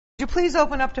Would you please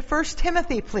open up to 1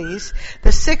 Timothy, please, the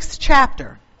 6th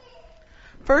chapter.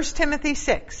 1 Timothy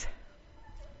 6.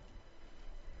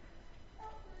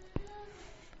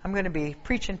 I'm going to be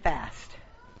preaching fast.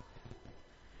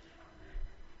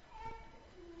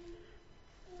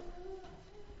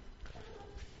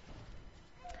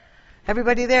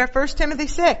 Everybody there? 1 Timothy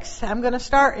 6. I'm going to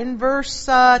start in verse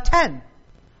 10.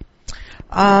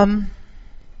 Actually, I'm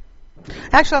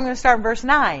going to start in verse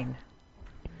 9.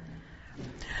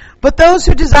 But those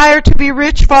who desire to be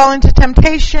rich fall into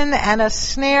temptation and a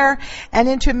snare, and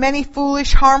into many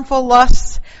foolish, harmful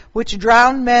lusts, which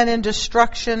drown men in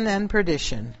destruction and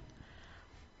perdition.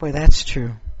 Boy, that's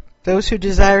true. Those who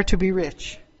desire to be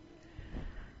rich.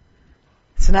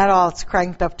 It's not all it's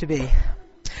cranked up to be.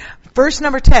 Verse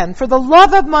number 10, For the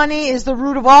love of money is the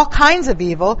root of all kinds of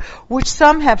evil, which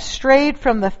some have strayed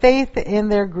from the faith in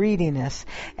their greediness,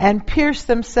 and pierced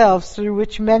themselves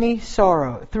with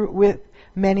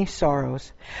many sorrows.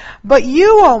 But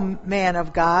you, O man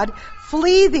of God,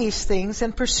 flee these things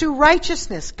and pursue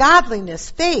righteousness, godliness,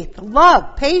 faith,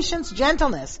 love, patience,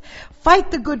 gentleness.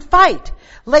 Fight the good fight.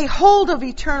 Lay hold of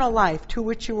eternal life, to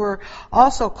which you were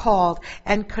also called,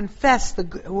 and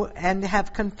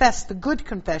have confessed the good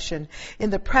confession in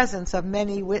the presence of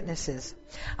many witnesses.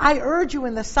 I urge you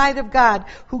in the sight of God,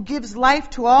 who gives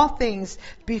life to all things,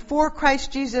 before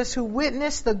Christ Jesus, who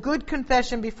witnessed the good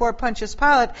confession before Pontius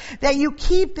Pilate, that you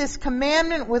keep this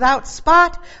commandment without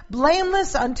spot,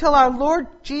 blameless until our Lord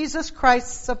Jesus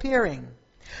Christ's appearing,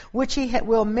 which he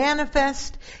will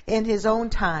manifest in his own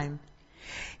time.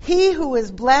 He who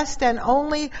is blessed and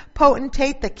only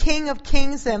potentate, the King of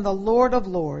kings and the Lord of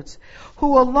lords,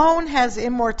 who alone has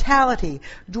immortality,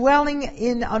 dwelling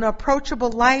in unapproachable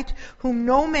light, whom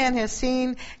no man has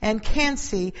seen and can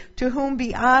see, to whom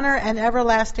be honor and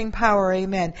everlasting power.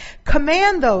 Amen.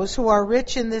 Command those who are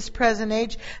rich in this present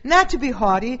age not to be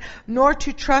haughty, nor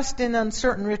to trust in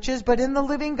uncertain riches, but in the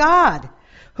living God,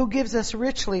 who gives us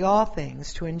richly all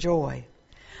things to enjoy.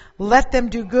 Let them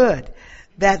do good,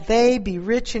 that they be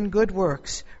rich in good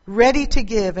works, ready to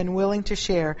give and willing to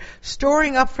share,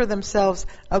 storing up for themselves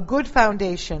a good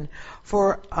foundation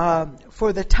for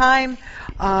the time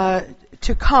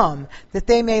to come, that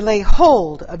they may lay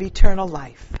hold of eternal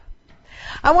life.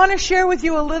 I want to share with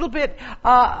you a little bit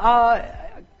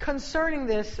concerning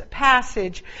this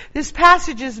passage. This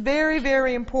passage is very,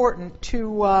 very important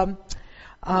to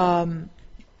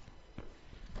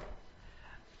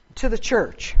the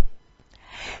church.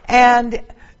 And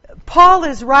Paul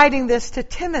is writing this to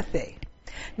Timothy.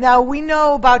 Now, we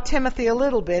know about Timothy a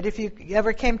little bit. If you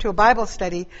ever came to a Bible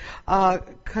study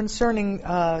concerning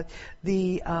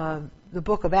the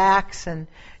book of Acts and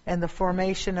the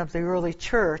formation of the early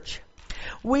church,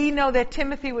 we know that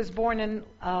Timothy was born in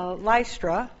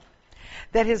Lystra,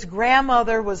 that his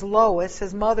grandmother was Lois,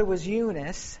 his mother was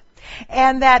Eunice,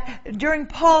 and that during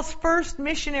Paul's first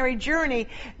missionary journey,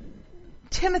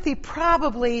 Timothy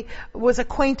probably was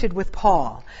acquainted with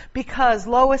Paul, because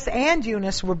Lois and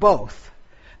Eunice were both.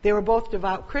 They were both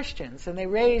devout Christians, and they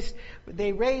raised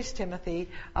Timothy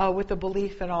with a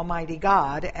belief in Almighty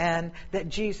God and that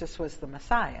Jesus was the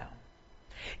Messiah.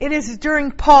 It is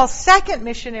during Paul's second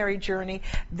missionary journey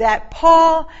that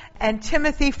Paul and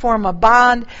Timothy form a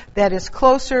bond that is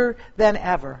closer than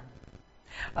ever.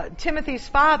 Timothy's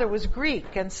father was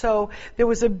Greek, and so there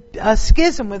was a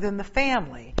schism within the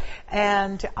family,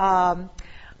 and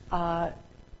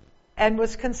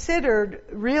was considered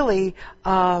really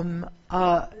not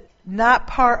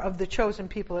part of the chosen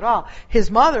people at all. His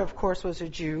mother, of course, was a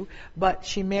Jew, but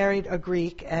she married a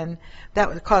Greek, and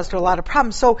that caused her a lot of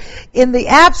problems. So in the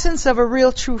absence of a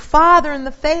real true father in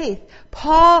the faith,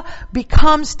 Paul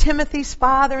becomes Timothy's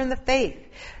father in the faith.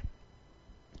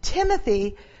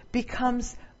 Timothy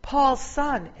becomes Paul's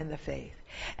son in the faith.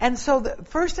 And so the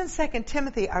 1st and 2nd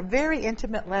Timothy are very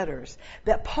intimate letters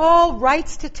that Paul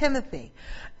writes to Timothy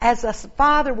as a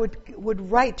father would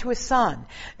write to his son.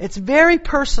 It's very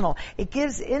personal. It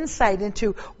gives insight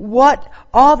into what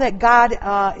all that God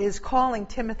is calling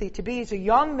Timothy to be. He's a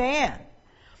young man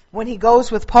when he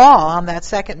goes with Paul on that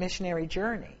second missionary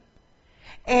journey.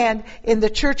 And in the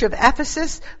church of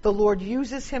Ephesus, the Lord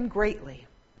uses him greatly.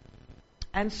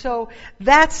 And so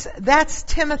that's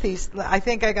Timothy's. I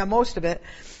think I got most of it.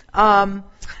 Paul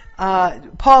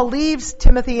leaves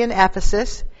Timothy in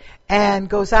Ephesus and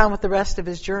goes on with the rest of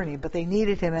his journey, but they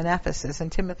needed him in Ephesus,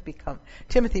 and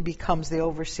Timothy becomes the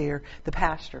overseer, the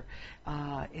pastor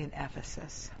in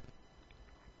Ephesus.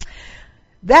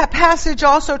 That passage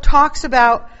also talks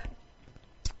about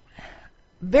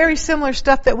very similar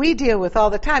stuff that we deal with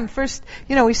all the time. First,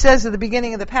 he says at the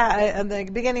beginning of the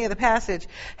passage,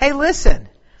 "Hey, listen,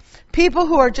 People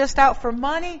who are just out for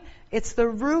money, it's the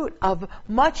root of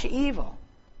much evil.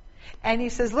 And he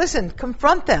says, listen,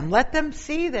 confront them. Let them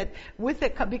see that with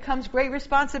it becomes great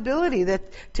responsibility that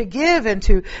to give and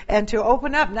to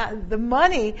open up. Not the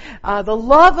money, the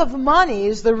love of money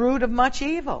is the root of much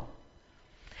evil.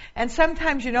 And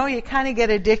sometimes, you kind of get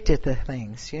addicted to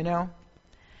things, You know,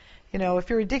 if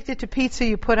you're addicted to pizza,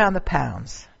 you put on the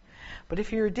pounds. But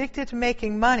if you're addicted to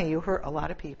making money, you hurt a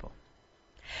lot of people.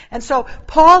 And so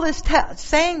Paul is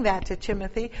saying that to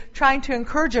Timothy, trying to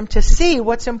encourage him to see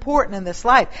what's important in this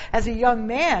life. As a young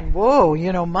man,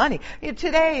 money. In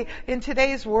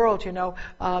today's world,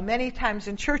 many times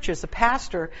in churches, a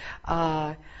pastor,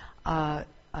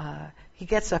 he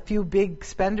gets a few big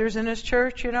spenders in his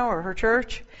church, or her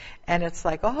church, and it's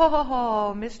like,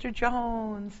 oh, Mr.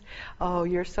 Jones, oh,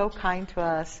 you're so kind to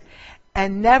us,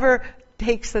 and never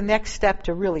takes the next step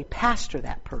to really pastor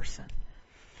that person.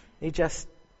 He just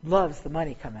loves the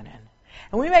money coming in.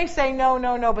 And we may say,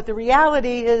 no, but the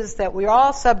reality is that we're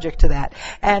all subject to that.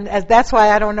 And that's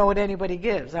why I don't know what anybody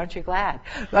gives. Aren't you glad?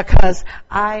 Because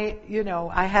I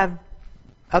have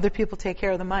other people take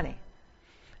care of the money.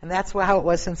 And that's how it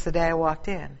was since the day I walked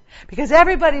in. Because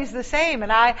everybody's the same,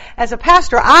 and as a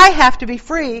pastor, I have to be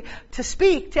free to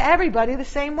speak to everybody the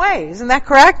same way. Isn't that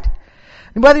correct?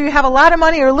 And whether you have a lot of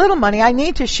money or little money, I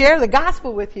need to share the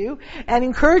gospel with you and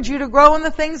encourage you to grow in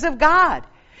the things of God.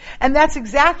 And that's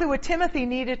exactly what Timothy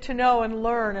needed to know and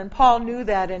learn, and Paul knew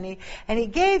that, and he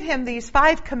gave him these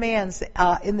 5 commands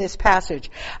in this passage.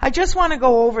 I just want to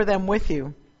go over them with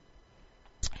you.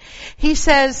 He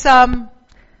says,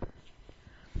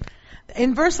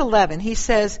 in verse 11, he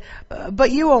says,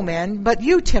 but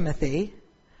you, Timothy,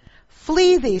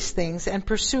 flee these things and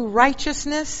pursue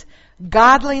righteousness,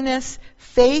 godliness,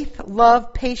 faith,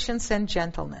 love, patience, and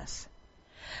gentleness.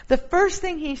 The first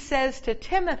thing he says to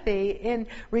Timothy in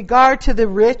regard to the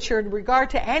rich or in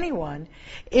regard to anyone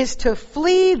is to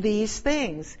flee these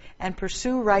things and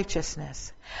pursue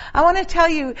righteousness. I want to tell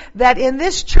you that in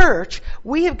this church,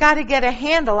 we have got to get a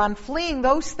handle on fleeing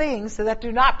those things that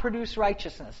do not produce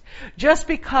righteousness. Just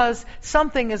because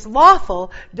something is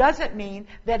lawful doesn't mean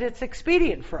that it's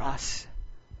expedient for us.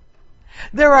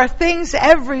 There are things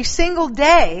every single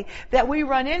day that we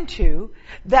run into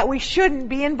that we shouldn't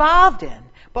be involved in.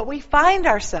 But we find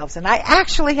ourselves, and I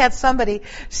actually had somebody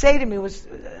say to me, it was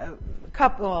a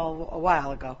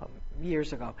while ago,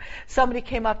 years ago, somebody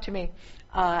came up to me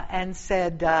and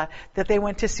said that they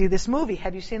went to see this movie.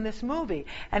 Have you seen this movie?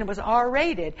 And it was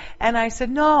R-rated. And I said,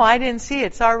 no, I didn't see it.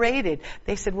 It's R-rated.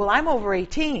 They said, well, I'm over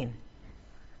 18.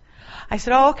 I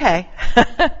said, oh, okay.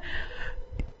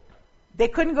 They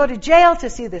couldn't go to jail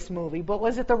to see this movie, but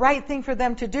was it the right thing for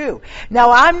them to do? Now,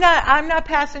 I'm not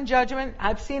passing judgment.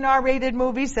 I've seen R-rated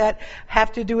movies that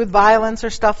have to do with violence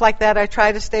or stuff like that. I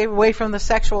try to stay away from the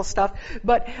sexual stuff,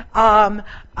 but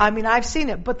I've seen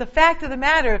it. But the fact of the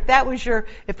matter,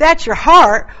 if that's your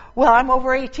heart, well, I'm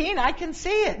over 18, I can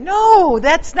see it. No,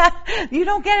 that's not. You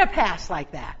don't get a pass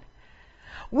like that.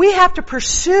 We have to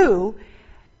pursue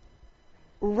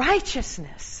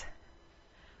righteousness.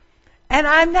 And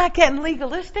I'm not getting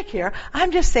legalistic here.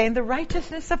 I'm just saying the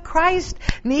righteousness of Christ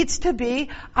needs to be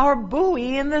our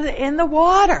buoy in the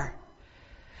water.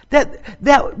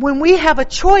 That when we have a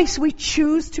choice, we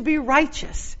choose to be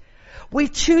righteous. We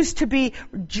choose to be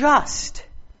just.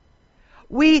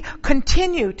 We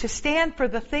continue to stand for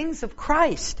the things of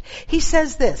Christ. He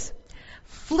says this,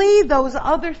 flee those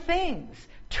other things.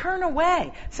 Turn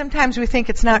away. Sometimes we think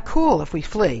it's not cool if we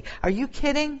flee. Are you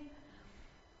kidding?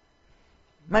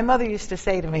 My mother used to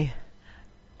say to me,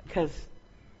 because,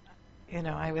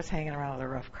 I was hanging around with a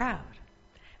rough crowd,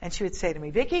 and she would say to me,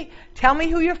 Vicki, tell me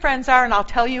who your friends are and I'll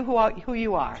tell you who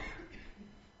you are.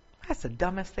 That's the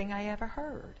dumbest thing I ever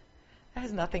heard. That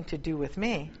has nothing to do with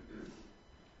me.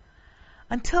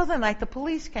 Until the night the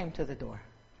police came to the door.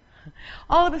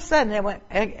 All of a sudden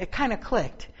it kind of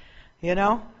clicked,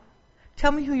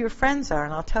 Tell me who your friends are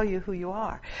and I'll tell you who you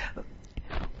are.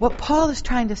 What Paul is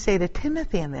trying to say to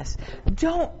Timothy in this,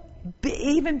 don't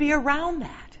even be around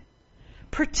that.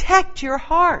 Protect your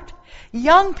heart.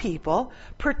 Young people,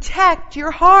 protect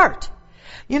your heart.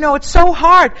 It's so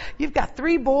hard. You've got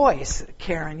 3 boys,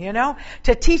 Karen,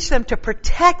 to teach them to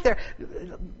protect their...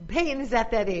 Peyton is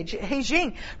at that age. Hey,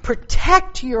 Jean,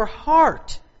 protect your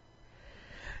heart.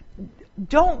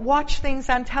 Don't watch things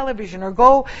on television or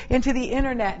go into the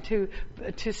internet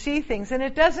to see things. And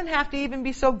it doesn't have to even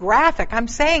be so graphic. I'm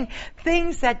saying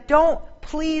things that don't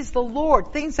please the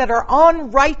Lord, things that are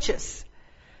unrighteous.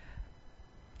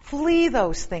 Flee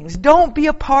those things. Don't be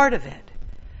a part of it.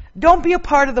 Don't be a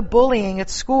part of the bullying at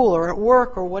school or at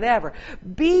work or whatever.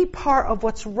 Be part of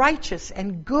what's righteous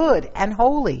and good and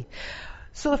holy.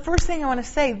 So the first thing I want to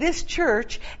say, this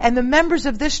church and the members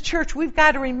of this church, we've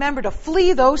got to remember to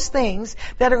flee those things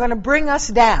that are going to bring us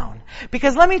down.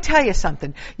 Because let me tell you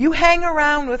something. You hang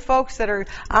around with folks that are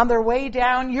on their way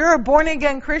down. You're a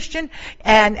born-again Christian,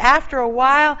 and after a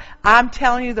while, I'm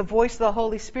telling you, the voice of the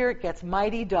Holy Spirit gets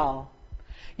mighty dull.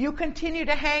 You continue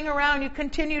to hang around. You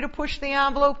continue to push the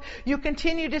envelope. You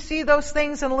continue to see those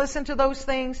things and listen to those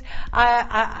things.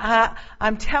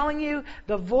 I'm telling you,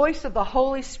 the voice of the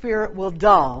Holy Spirit will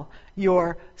dull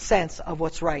your sense of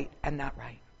what's right and not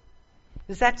right.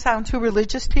 Does that sound too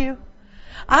religious to you?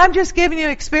 I'm just giving you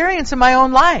experience in my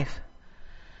own life.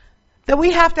 That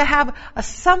we have to have,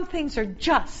 some things are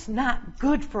just not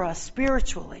good for us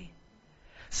spiritually.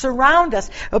 Surround us.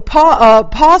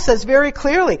 Paul says very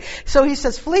clearly. So he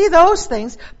says, flee those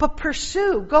things, but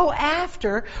pursue, go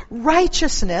after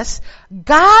righteousness,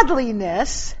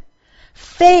 godliness,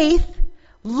 faith,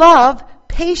 love,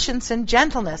 patience, and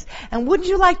gentleness. And wouldn't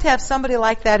you like to have somebody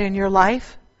like that in your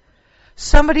life?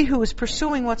 Somebody who is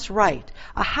pursuing what's right,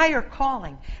 a higher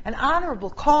calling, an honorable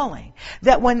calling,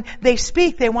 that when they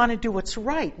speak, they want to do what's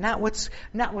right, not what's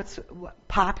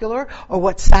popular or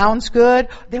what sounds good.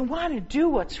 They want to do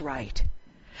what's right.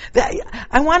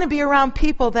 I want to be around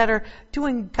people that are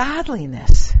doing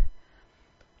godliness,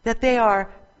 that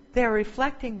they're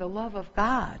reflecting the love of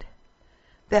God,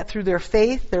 that through their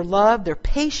faith, their love, their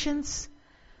patience,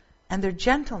 and their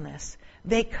gentleness,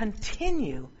 they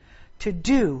continue to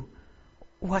do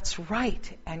what's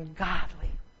right and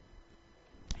godly.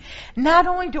 Not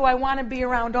only do I want to be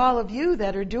around all of you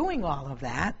that are doing all of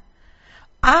that,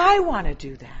 I want to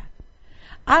do that.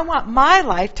 I want my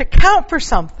life to count for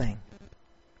something.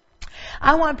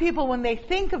 I want people, when they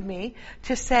think of me,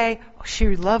 to say, oh,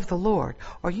 she loved the Lord.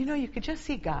 Or, you could just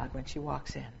see God when she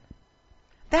walks in.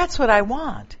 That's what I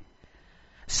want.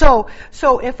 So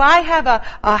if I have a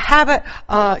habit,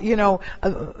 I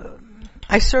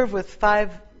serve with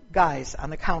 5 guys on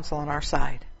the council on our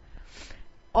side.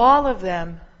 All of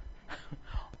them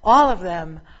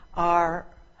are,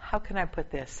 how can I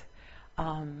put this,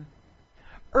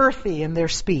 earthy in their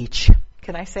speech.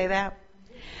 Can I say that?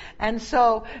 And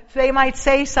so they might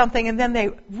say something, and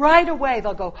then right away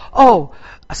they'll go, oh,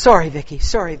 sorry, Vicki.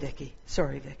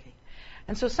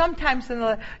 And so sometimes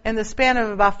in the span of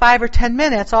about 5 or 10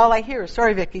 minutes, all I hear is,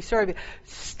 sorry, Vicki.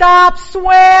 Stop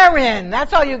swearing.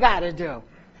 That's all you got to do.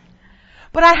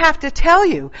 But I have to tell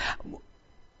you,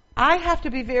 I have to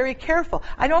be very careful.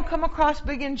 I don't come across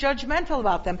big and judgmental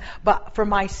about them. But for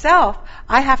myself,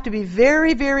 I have to be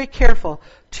very, very careful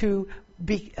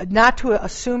not to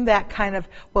assume that kind of,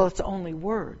 well, it's only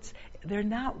words. They're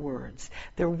not words.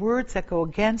 They're words that go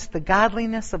against the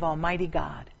godliness of Almighty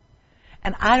God.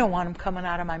 And I don't want them coming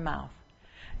out of my mouth.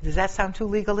 Does that sound too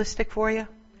legalistic for you?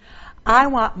 I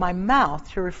want my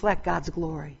mouth to reflect God's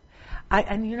glory. I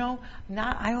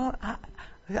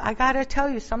got to tell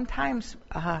you, sometimes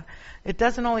it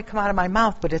doesn't only come out of my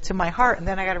mouth, but it's in my heart, and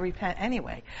then I got to repent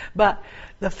anyway. But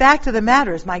the fact of the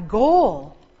matter is, my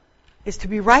goal is to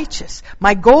be righteous.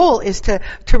 My goal is to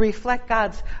reflect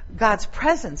God's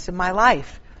presence in my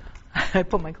life. I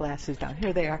put my glasses down.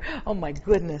 Here they are. Oh my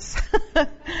goodness.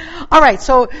 All right,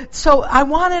 so I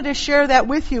wanted to share that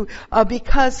with you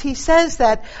because he says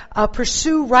that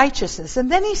pursue righteousness.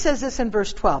 And then he says this in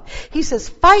verse 12. He says,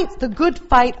 fight the good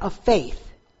fight of faith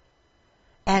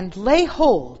and lay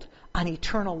hold on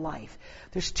eternal life.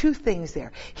 There's 2 things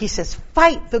there. He says,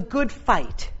 fight the good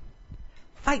fight.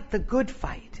 Fight the good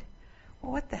fight.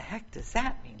 Well, what the heck does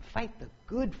that mean? Fight the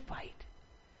good fight.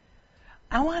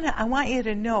 I want you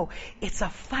to know it's a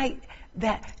fight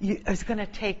that is going to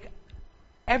take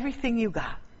everything you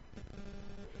got.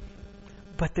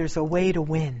 But there's a way to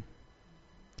win.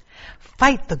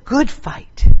 Fight the good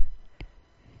fight.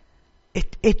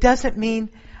 It doesn't mean,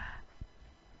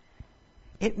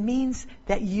 it means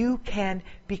that you can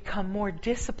become more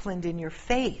disciplined in your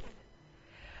faith.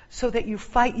 So that you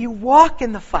walk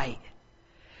in the fight.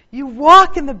 You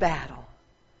walk in the battle.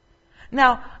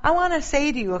 Now, I want to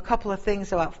say to you a couple of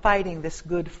things about fighting this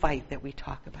good fight that we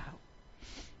talk about.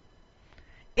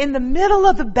 In the middle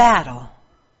of the battle,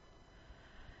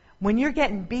 when you're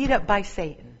getting beat up by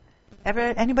Satan,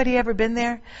 anybody ever been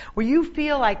there? Where you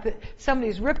feel like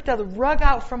somebody's ripped the rug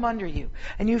out from under you,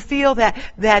 and you feel that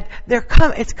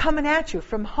it's coming at you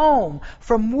from home,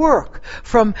 from work,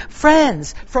 from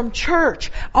friends, from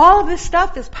church. All of this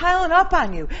stuff is piling up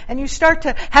on you, and you start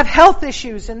to have health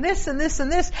issues and this and this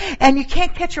and this, and you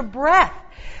can't catch your breath.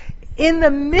 In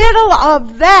the middle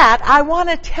of that, I want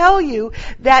to tell you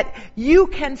that you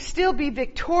can still be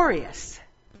victorious.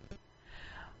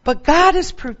 But God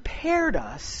has prepared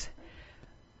us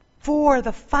for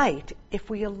the fight if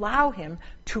we allow Him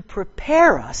to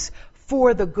prepare us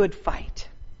for the good fight.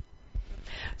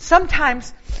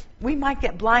 Sometimes we might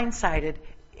get blindsided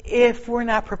if we're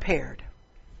not prepared.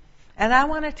 And I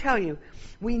want to tell you,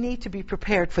 we need to be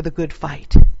prepared for the good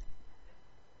fight.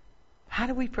 How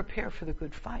do we prepare for the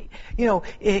good fight? You know,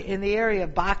 in the area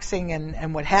of boxing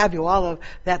and what have you, all of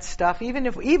that stuff, even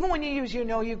when you use,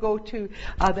 you go to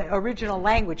the original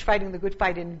language, fighting the good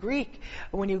fight in Greek,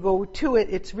 when you go to it,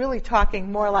 it's really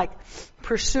talking more like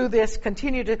pursue this,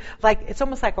 continue to, like, it's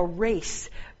almost like a race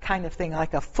kind of thing,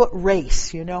 like a foot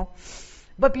race,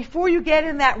 But before you get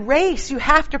in that race, you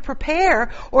have to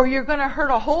prepare, or you're going to hurt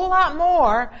a whole lot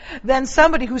more than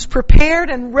somebody who's prepared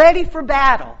and ready for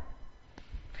battle.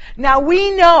 Now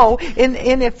we know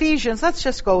in Ephesians, let's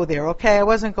just go there, okay? I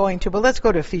wasn't going to, but let's go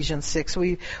to Ephesians 6.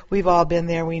 We've all been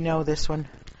there. We know this one.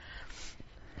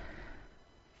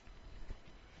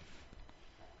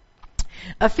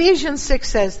 Ephesians 6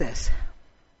 says this.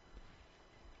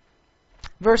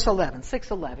 Verse 11,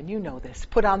 6:11, you know this.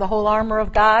 Put on the whole armor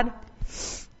of God.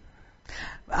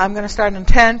 I'm going to start in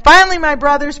 10. Finally, my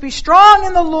brothers, be strong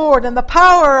in the Lord and the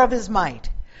power of His might.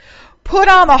 Put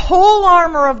on the whole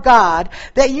armor of God,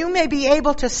 that you may be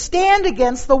able to stand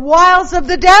against the wiles of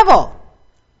the devil.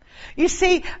 You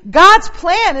see, God's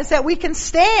plan is that we can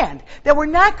stand, that we're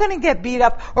not going to get beat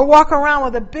up or walk around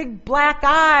with a big black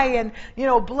eye and,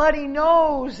 bloody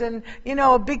nose and,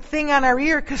 a big thing on our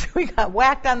ear because we got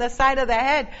whacked on the side of the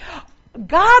head.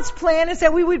 God's plan is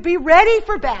that we would be ready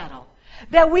for battle.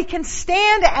 That we can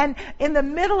stand, and in the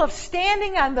middle of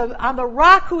standing on the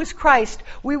rock who is Christ,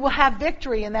 we will have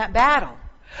victory in that battle.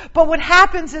 But what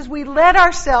happens is we let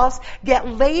ourselves get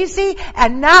lazy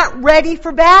and not ready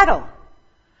for battle.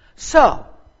 So,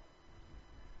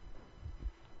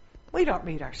 we don't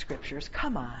read our scriptures.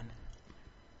 Come on.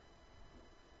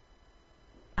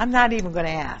 I'm not even going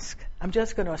to ask. I'm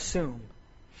just going to assume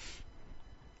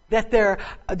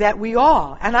that we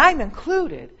all, and I'm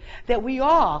included, that we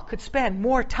all could spend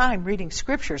more time reading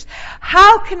scriptures.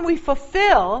 How can we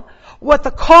fulfill what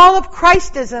the call of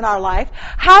Christ is in our life?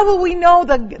 How will we know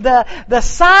the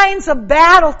signs of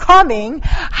battle coming?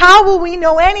 How will we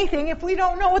know anything if we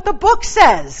don't know what the book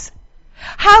says?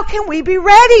 How can we be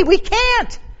ready? We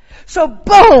can't. So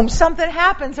boom, something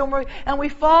happens and we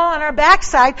fall on our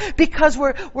backside because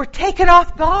we're taken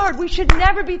off guard. We should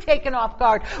never be taken off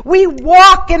guard. We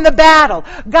walk in the battle.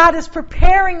 God is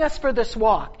preparing us for this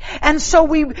walk. And so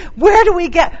where do we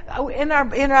get, in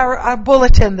our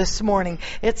bulletin this morning,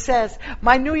 it says,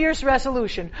 my New Year's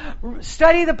resolution,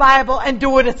 study the Bible and do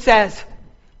what it says.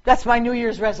 That's my New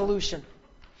Year's resolution.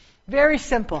 Very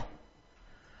simple.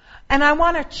 And I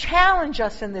want to challenge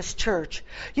us in this church.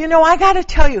 I got to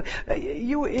tell you,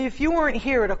 if you weren't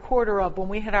here at a quarter of when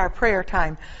we had our prayer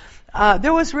time,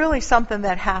 there was really something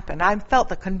that happened. I felt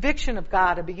the conviction of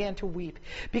God. I began to weep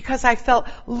because I felt,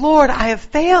 Lord, I have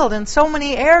failed in so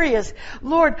many areas.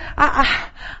 Lord,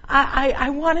 I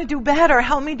want to do better.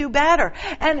 Help me do better.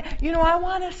 And, I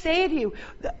want to say to you,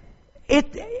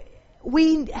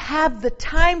 we have the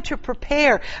time to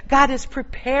prepare. God is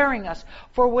preparing us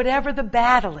for whatever the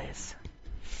battle is.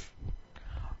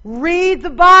 Read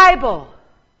the Bible.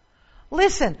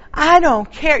 Listen, I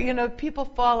don't care. People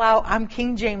fall out. I'm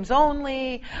King James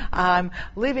only. I'm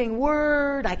Living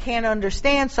Word. I can't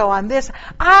understand, so I'm this.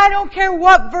 I don't care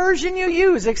what version you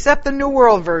use, except the New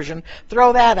World Version.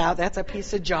 Throw that out. That's a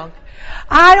piece of junk.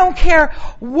 I don't care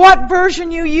what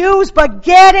version you use, but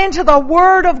get into the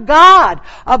Word of God.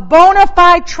 A bona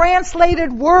fide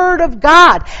translated Word of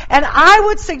God. And I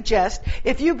would suggest,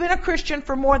 if you've been a Christian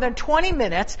for more than 20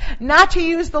 minutes, not to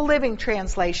use the Living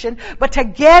Translation, but to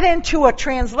get into a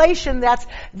translation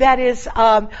that is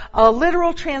a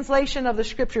literal translation of the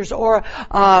Scriptures, or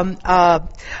a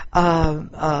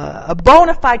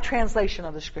bona fide translation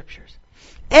of the Scriptures.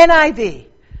 NIV,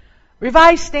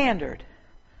 Revised Standard,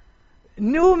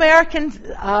 New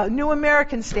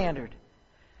American Standard.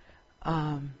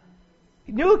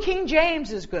 New King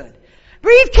James is good.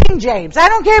 Read King James. I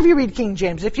don't care if you read King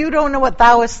James. If you don't know what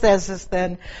thouest says,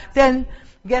 then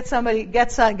get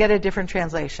a different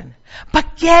translation.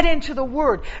 But get into the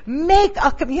Word.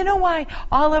 You know why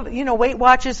Weight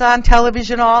Watchers on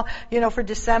television for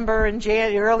December and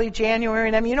early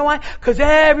January, and you know why? Because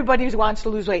everybody wants to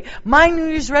lose weight. My New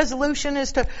Year's resolution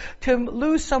is to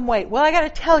lose some weight. Well, I got to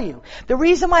tell you, the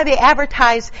reason why they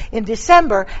advertise in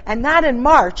December and not in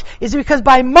March is because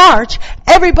by March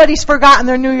everybody's forgotten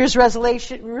their New Year's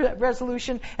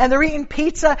resolution and they're eating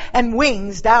pizza and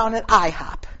wings down at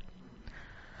IHOP.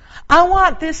 I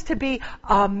want this to be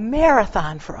a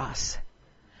marathon for us.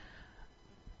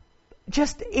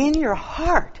 just in your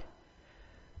heart,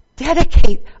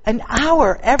 dedicate an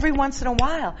hour every once in a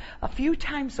while, a few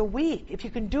times a week. If you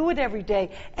can do it every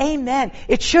day, amen.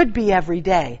 It should be every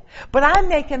day. But I'm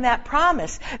making that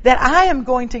promise that I am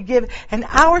going to give an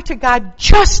hour to God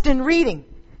just in reading.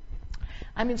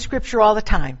 I'm in Scripture all the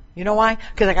time. You know why?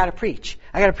 Because I got to preach.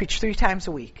 I got to preach 3 times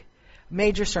a week.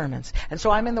 Major sermons. And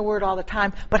so I'm in the Word all the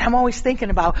time, but I'm always thinking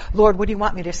about, Lord, what do you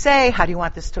want me to say? How do you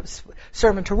want this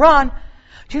sermon to run?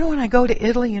 Do you know when I go to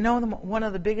Italy, one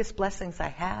of the biggest blessings I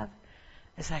have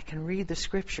is I can read the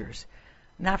Scriptures,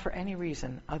 not for any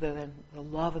reason other than the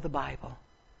love of the Bible.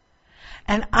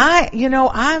 And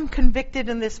I'm convicted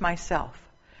in this myself.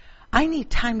 I need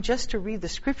time just to read the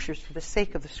Scriptures for the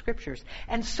sake of the Scriptures.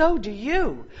 And so do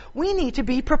you. We need to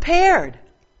be prepared.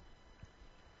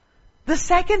 The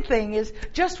second thing is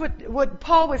just what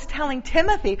Paul was telling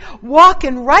Timothy, walk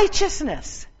in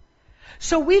righteousness.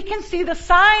 So we can see the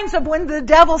signs of when the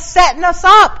devil's setting us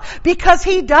up, because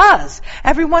he does.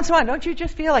 Every once in a while, don't you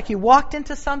just feel like you walked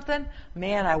into something?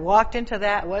 Man, I walked into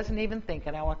that, wasn't even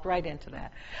thinking, I walked right into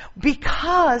that.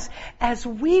 Because as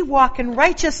we walk in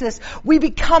righteousness, we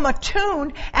become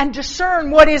attuned and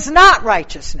discern what is not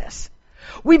righteousness.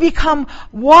 We become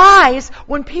wise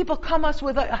when people come us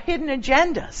with hidden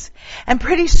agendas. And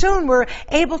pretty soon we're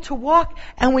able to walk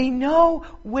and we know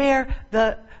where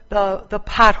the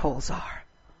potholes are.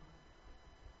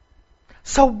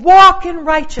 So walk in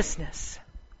righteousness.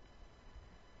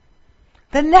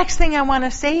 The next thing I want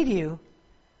to say to you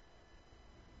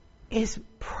is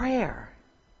prayer.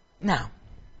 Now,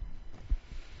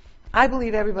 I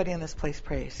believe everybody in this place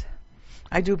prays.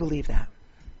 I do believe that.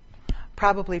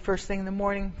 Probably first thing in the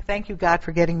morning, thank you, God,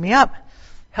 for getting me up.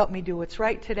 Help me do what's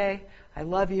right today. I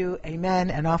love you. Amen.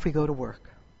 And off we go to work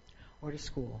or to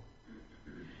school.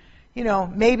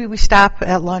 Maybe we stop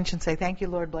at lunch and say, thank you,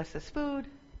 Lord, bless this food.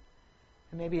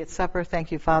 And maybe at supper,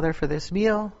 thank you, Father, for this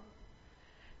meal.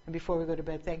 And before we go to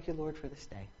bed, thank you, Lord, for this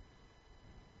day.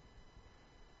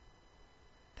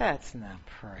 That's not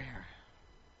prayer.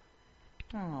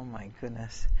 Oh, my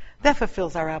goodness. That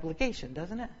fulfills our obligation,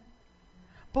 doesn't it?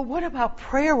 But what about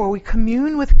prayer where we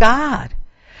commune with God?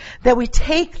 That we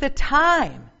take the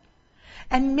time.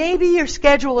 And maybe your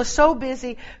schedule is so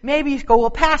busy, maybe you go, well,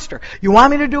 Pastor, you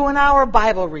want me to do an hour of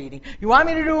Bible reading? You want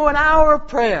me to do an hour of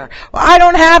prayer? Well, I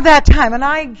don't have that time, and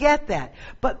I get that.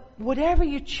 But whatever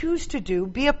you choose to do,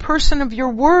 be a person of your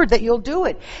word that you'll do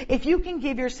it. If you can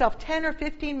give yourself 10 or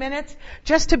 15 minutes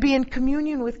just to be in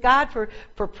communion with God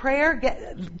for prayer,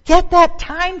 get that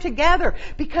time together.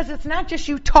 Because it's not just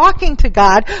you talking to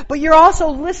God, but you're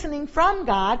also listening from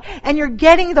God, and you're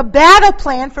getting the battle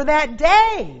plan for that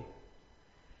day.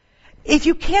 If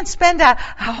you can't spend a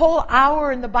whole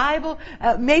hour in the Bible,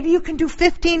 maybe you can do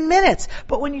 15 minutes.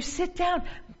 But when you sit down,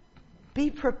 be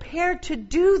prepared to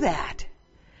do that.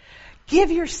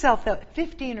 Give yourself that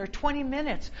 15 or 20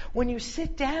 minutes when you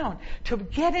sit down to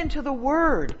get into the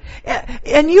Word.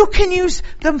 And you can use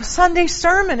the Sunday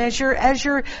sermon as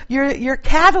your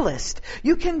catalyst.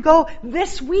 You can go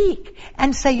this week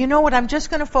and say, you know what, I'm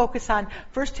just going to focus on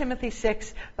 1 Timothy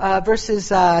 6, verses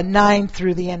 9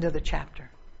 through the end of the chapter.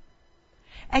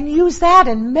 And use that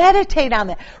and meditate on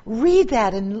that. Read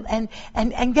that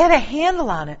and get a handle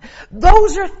on it.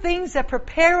 Those are things that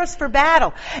prepare us for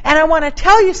battle. And I want to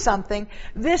tell you something.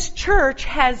 This church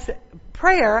has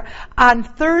prayer on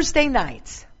Thursday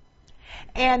nights.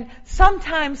 And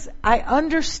sometimes I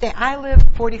understand. I live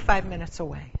 45 minutes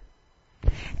away.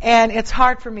 And it's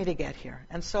hard for me to get here.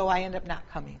 And so I end up not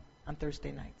coming on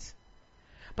Thursday nights.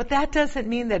 But that doesn't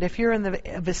mean that if you're in the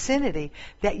vicinity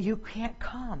that you can't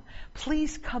come.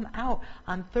 Please come out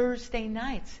on Thursday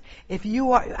nights. If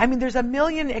you are, there's a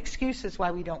million excuses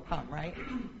why we don't come, right?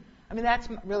 That's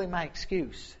really my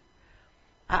excuse.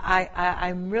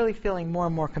 I'm really feeling more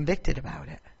and more convicted about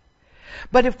it.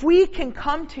 But if we can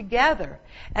come together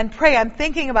and pray, I'm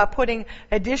thinking about putting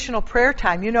additional prayer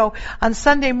time. On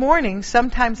Sunday mornings,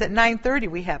 sometimes at 9:30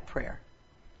 we have prayer.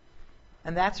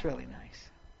 And that's really nice.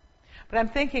 But I'm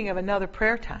thinking of another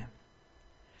prayer time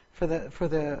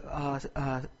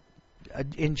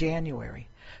in January.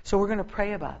 So we're going to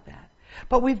pray about that.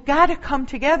 But we've got to come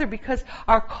together because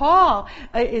our call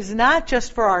is not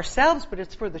just for ourselves, but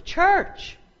it's for the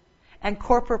church. And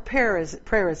corporate prayer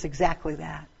is exactly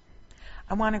that.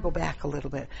 I want to go back a little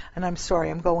bit. And I'm sorry,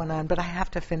 I'm going on, but I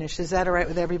have to finish. Is that all right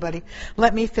with everybody?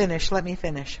 Let me finish.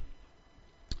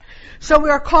 So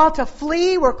we are called to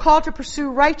flee. We're called to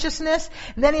pursue righteousness.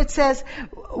 And then it says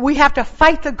we have to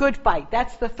fight the good fight.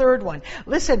 That's the third one.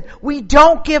 Listen, we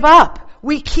don't give up.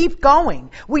 we keep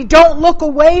going. We don't look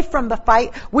away from the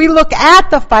fight. We look at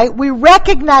the fight. We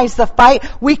recognize the fight.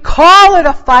 We call it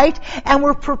a fight, and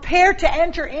we're prepared to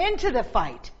enter into the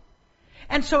fight.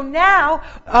 And so now,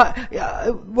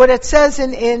 what it says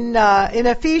in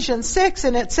Ephesians 6,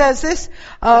 and it says this,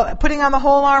 putting on the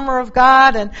whole armor of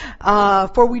God,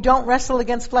 and for we don't wrestle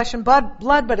against flesh and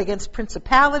blood, but against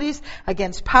principalities,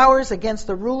 against powers, against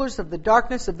the rulers of the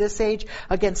darkness of this age,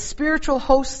 against spiritual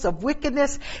hosts of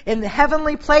wickedness in the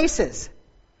heavenly places.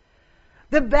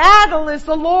 The battle is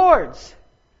the Lord's.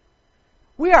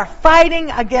 We are fighting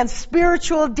against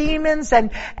spiritual demons and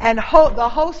the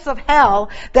hosts of hell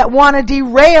that want to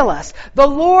derail us. The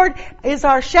Lord is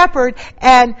our shepherd,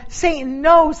 and Satan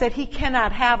knows that he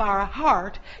cannot have our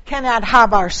heart, cannot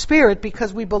have our spirit,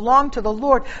 because we belong to the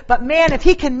Lord. But man, if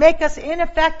he can make us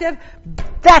ineffective,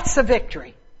 that's a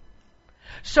victory.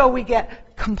 So we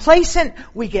get complacent,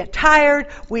 we get tired,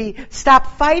 we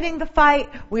stop fighting the fight,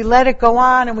 we let it go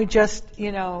on, and we just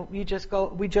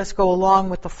go along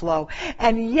with the flow.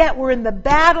 And yet we're in the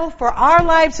battle for our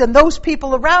lives and those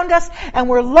people around us, and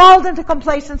we're lulled into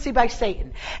complacency by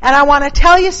Satan. And I want to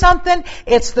tell you something,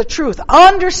 it's the truth.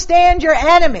 Understand your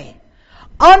enemy.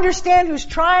 Understand who's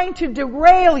trying to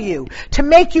derail you, to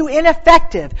make you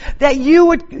ineffective, that you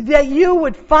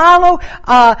would follow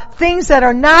things that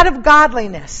are not of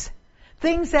godliness,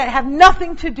 things that have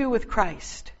nothing to do with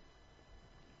Christ.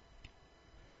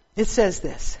 It says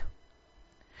this: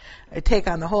 take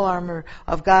on the whole armor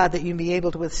of God, that you may be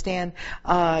able to withstand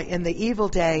in the evil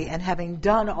day, and having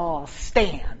done all,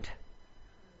 stand.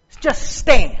 Just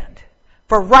stand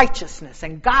for righteousness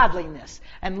and godliness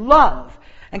and love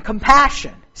and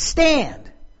compassion. Stand.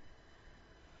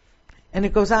 And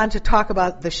it goes on to talk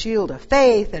about the shield of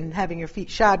faith and having your feet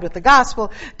shod with the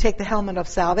gospel. Take the helmet of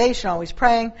salvation, always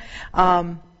praying.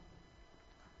 And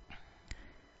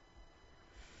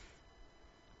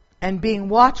being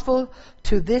watchful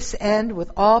to this end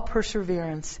with all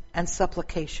perseverance and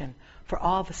supplication for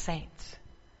all the saints.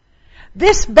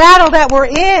 This battle that we're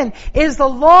in is the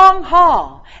long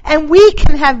haul, and we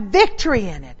can have victory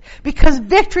in it, because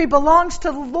victory belongs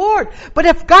to the Lord. But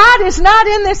if God is not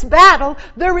in this battle,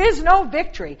 there is no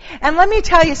victory. And let me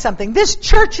tell you something. This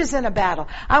church is in a battle.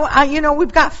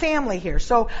 We've got family here,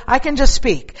 so I can just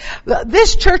speak.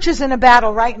 This church is in a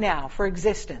battle right now for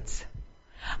existence.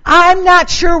 I'm not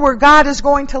sure where God is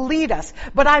going to lead us,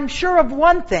 but I'm sure of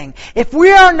one thing. If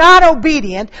we are not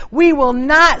obedient, we will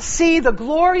not see the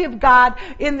glory of God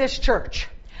in this church.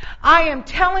 I am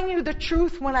telling you the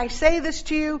truth when I say this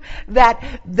to you,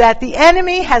 that the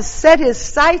enemy has set his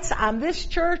sights on this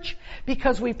church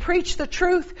because we preach the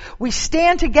truth, we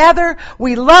stand together,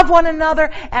 we love one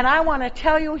another, and I want to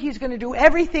tell you he's going to do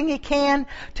everything he can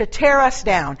to tear us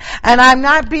down. And I'm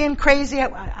not being crazy.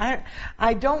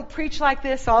 I don't preach like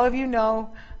this. All of you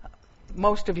know,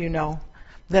 most of you know,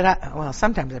 that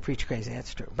sometimes I preach crazy,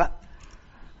 that's true. But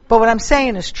what I'm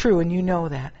saying is true, and you know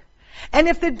that. And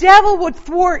if the devil would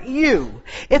thwart you,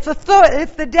 if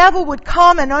the devil would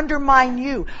come and undermine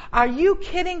you, are you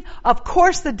kidding? Of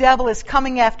course the devil is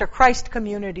coming after Christ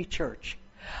Community Church.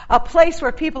 A place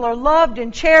where people are loved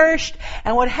and cherished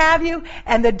and what have you.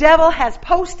 And the devil has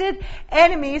posted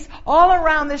enemies all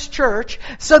around this church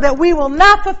so that we will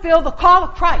not fulfill the call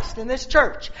of Christ in this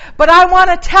church. But I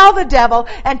want to tell the devil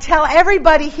and tell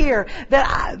everybody here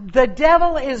that the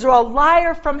devil is a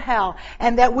liar from hell,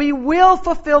 and that we will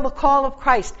fulfill the call of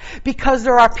Christ, because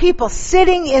there are people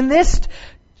sitting in this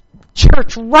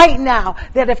church right now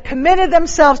that have committed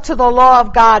themselves to the law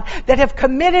of God, that have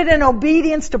committed in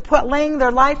obedience to laying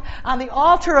their life on the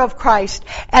altar of Christ,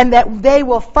 and that they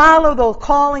will follow the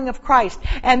calling of Christ.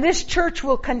 And this church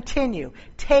will continue.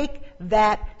 Take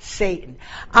that, Satan.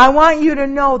 I want you to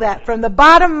know that from the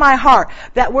bottom of my heart,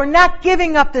 that we're not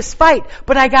giving up this fight,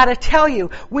 but I got to tell you,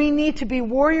 we need to be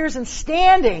warriors and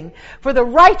standing for the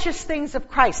righteous things of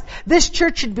Christ. This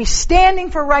church should be standing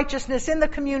for righteousness in the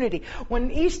community. When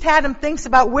East Haddam thinks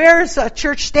about where is a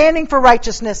church standing for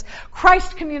righteousness,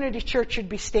 Christ Community Church should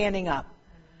be standing up.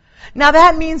 Now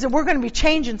that means that we're going to be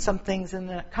changing some things in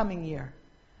the coming year.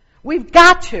 We've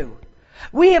got to.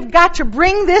 We have got to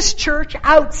bring this church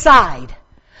outside.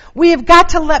 We have got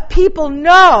to let people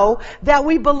know that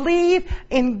we believe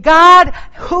in God,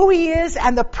 who He is,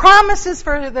 and the promises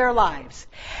for their lives.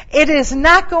 It is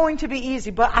not going to be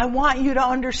easy, but I want you to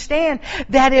understand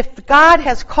that if God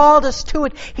has called us to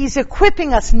it, He's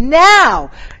equipping us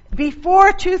now,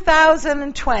 before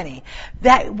 2020,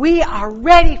 that we are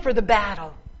ready for the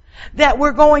battle. That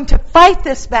we're going to fight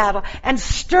this battle and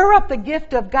stir up the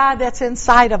gift of God that's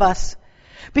inside of us.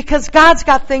 Because God's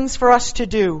got things for us to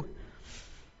do.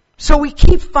 So we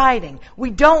keep fighting.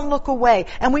 We don't look away.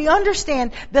 And we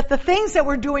understand that the things that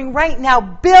we're doing right now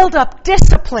build up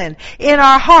discipline in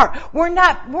our heart. We're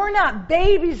not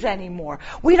babies anymore.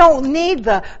 We don't need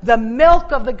the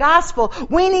milk of the gospel.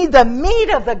 We need the meat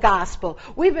of the gospel.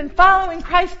 We've been following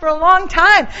Christ for a long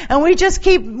time, and we just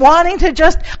keep wanting to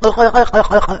just...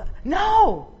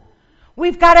 No.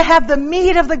 We've got to have the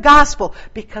meat of the gospel.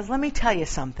 Because let me tell you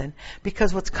something.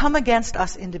 Because what's come against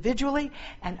us individually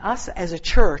and us as a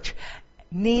church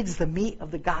needs the meat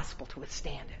of the gospel to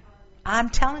withstand it. I'm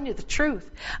telling you the truth.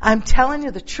 I'm telling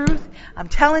you the truth. I'm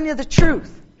telling you the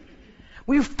truth.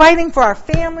 We're fighting for our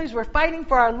families. We're fighting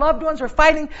for our loved ones. We're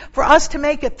fighting for us to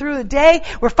make it through the day.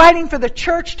 We're fighting for the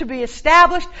church to be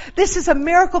established. This is a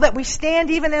miracle that we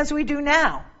stand even as we do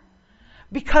now.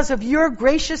 Because of your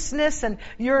graciousness and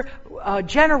your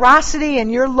generosity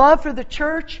and your love for the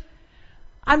church.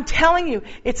 I'm telling you,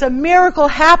 it's a miracle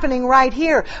happening right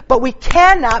here. But we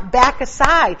cannot back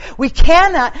aside. We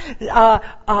cannot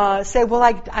say, well,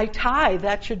 I tithe,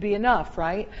 that should be enough,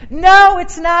 right? No,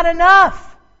 it's not enough.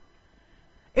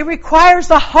 It requires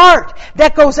the heart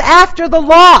that goes after the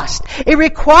lost. It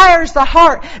requires the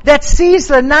heart that sees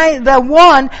the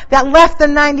one that left the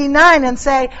 99 and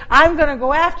say, I'm going to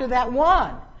go after that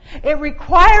one. It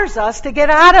requires us to get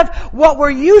out of what we're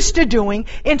used to doing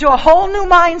into a whole new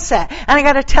mindset. And I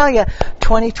got to tell you,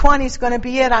 2020 is going to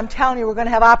be it. I'm telling you, we're going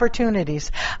to have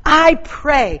opportunities. I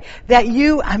pray that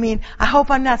I hope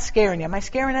I'm not scaring you. Am I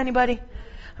scaring anybody?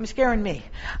 I'm scaring me.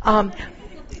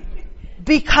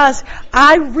 Because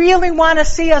I really want to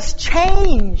see us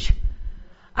change.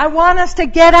 I want us to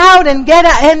get out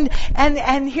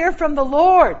and hear from the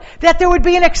Lord. That there would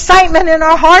be an excitement in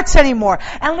our hearts anymore.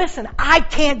 And listen, I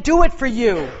can't do it for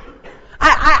you.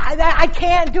 I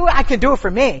can't do it. I can do it for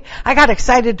me. I got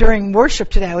excited during worship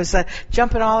today. I was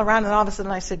jumping all around, and all of a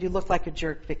sudden I said, "You look like a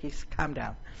jerk, Vicki. Calm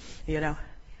down." You know.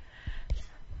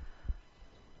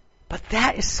 But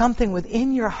that is something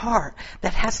within your heart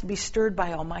that has to be stirred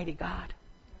by Almighty God.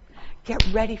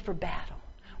 Get ready for battle.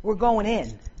 We're going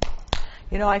in.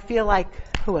 You know, I feel like,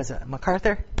 who was it?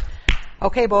 MacArthur?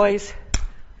 Okay, boys,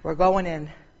 we're going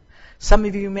in. Some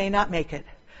of you may not make it,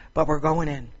 but we're going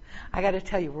in. I got to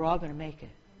tell you, we're all going to make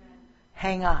it.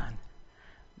 Hang on.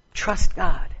 Trust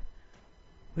God.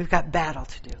 We've got battle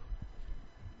to do.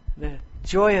 The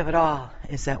joy of it all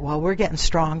is that while we're getting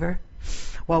stronger,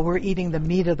 while we're eating the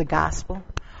meat of the gospel,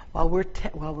 while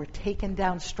we're taking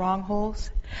down strongholds,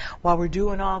 while we're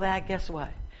doing all that, guess what?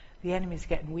 The enemy's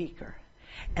getting weaker.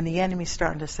 And the enemy's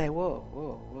starting to say, whoa,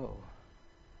 whoa, whoa.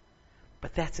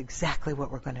 But that's exactly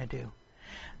what we're going to do.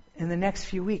 In the next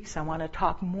few weeks, I want to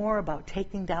talk more about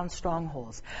taking down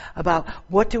strongholds, about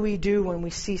what do we do when we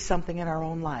see something in our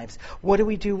own lives? What do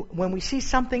we do when we see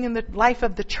something in the life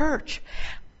of the church?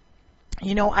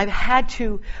 You know, I've had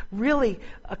to really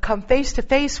come face to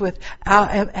face with,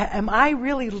 am I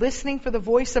really listening for the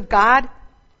voice of God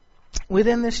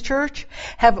within this church?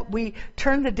 Have we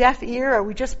turned the deaf ear? Are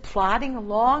we just plodding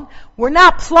along? We're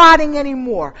not plodding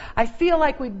anymore. I feel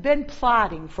like we've been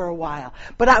plodding for a while,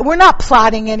 but we're not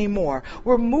plodding anymore.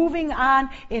 We're moving on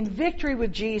in victory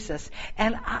with Jesus.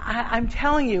 And I'm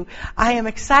telling you, I am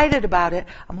excited about it.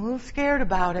 I'm a little scared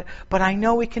about it, but I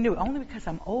know we can do it. Only because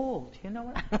I'm old. You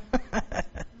know what?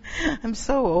 I'm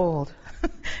so old.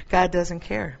 God doesn't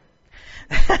care.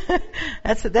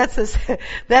 That's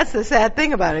the sad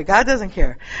thing about it. God doesn't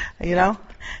care, you know.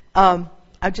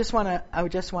 I just want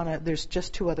to. There's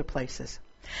just two other places,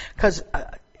 because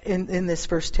in this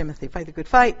 1 Timothy, fight the good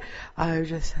fight.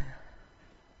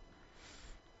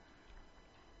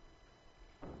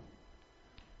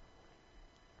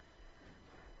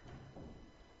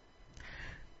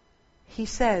 He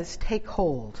says, take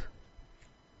hold.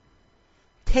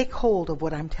 Take hold of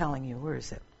what I'm telling you. Where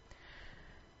is it?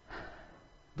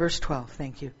 Verse 12,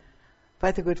 thank you.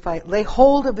 Fight the good fight. Lay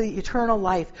hold of the eternal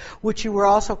life, which you were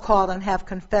also called and have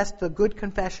confessed the good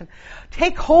confession.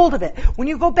 Take hold of it. When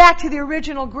you go back to the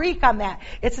original Greek on that,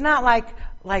 it's not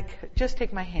like just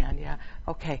take my hand, yeah,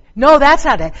 okay. No, that's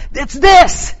not it. It's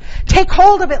this. Take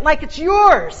hold of it like it's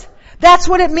yours. That's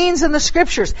what it means in the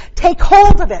Scriptures. Take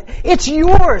hold of it. It's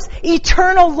yours.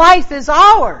 Eternal life is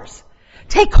ours.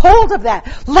 Take hold of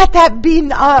that. Let that be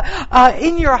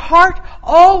in your heart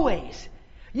always.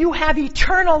 You have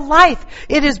eternal life.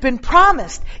 It has been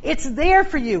promised. It's there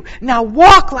for you. Now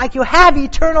walk like you have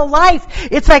eternal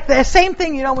life. It's like the same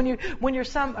thing, you know, when you're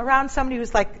around somebody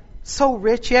who's like so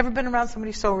rich. You ever been around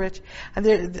somebody so rich? I've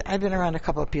been around a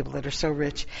couple of people that are so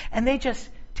rich, and they just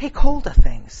take hold of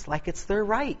things like it's their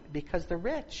right because they're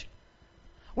rich.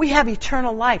 We have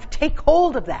eternal life. Take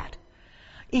hold of that.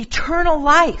 Eternal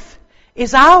life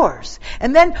is ours.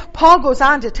 And then Paul goes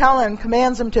on to tell and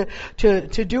commands them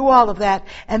to do all of that.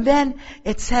 And then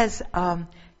it says,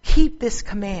 keep this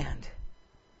command.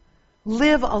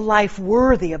 Live a life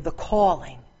worthy of the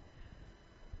calling.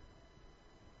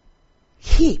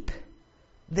 Keep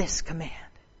this command.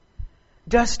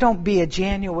 Just don't be a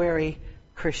January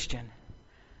Christian.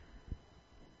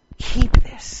 Keep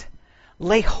this.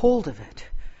 Lay hold of it.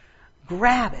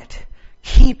 Grab it.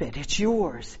 Keep it. It's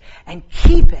yours. And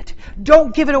keep it.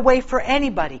 Don't give it away for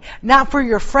anybody. Not for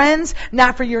your friends,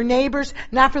 not for your neighbors,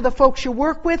 not for the folks you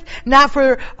work with, not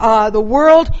for the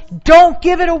world. Don't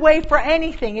give it away for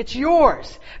anything. It's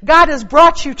yours. God has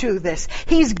brought you to this.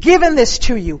 He's given this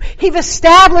to you.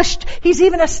 He's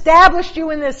even established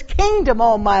you in this kingdom.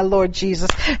 Oh, my Lord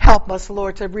Jesus. Help us,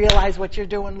 Lord, to realize what you're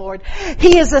doing, Lord.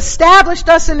 He has established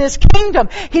us in His kingdom.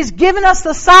 He's given us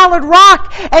the solid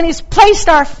rock, and He's placed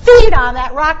our feet on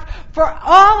that rock for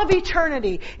all of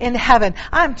eternity in heaven.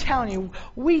 I'm telling you,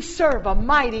 we serve a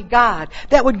mighty God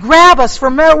that would grab us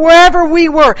from wherever we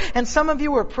were. And some of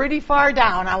you were pretty far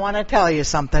down. I want to tell you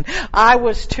something. I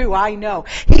was too, I know.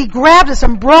 He grabbed us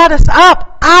and brought us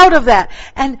up out of that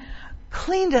and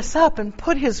cleaned us up and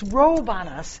put His robe on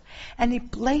us. And He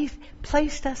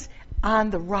placed us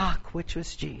on the rock, which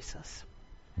was Jesus.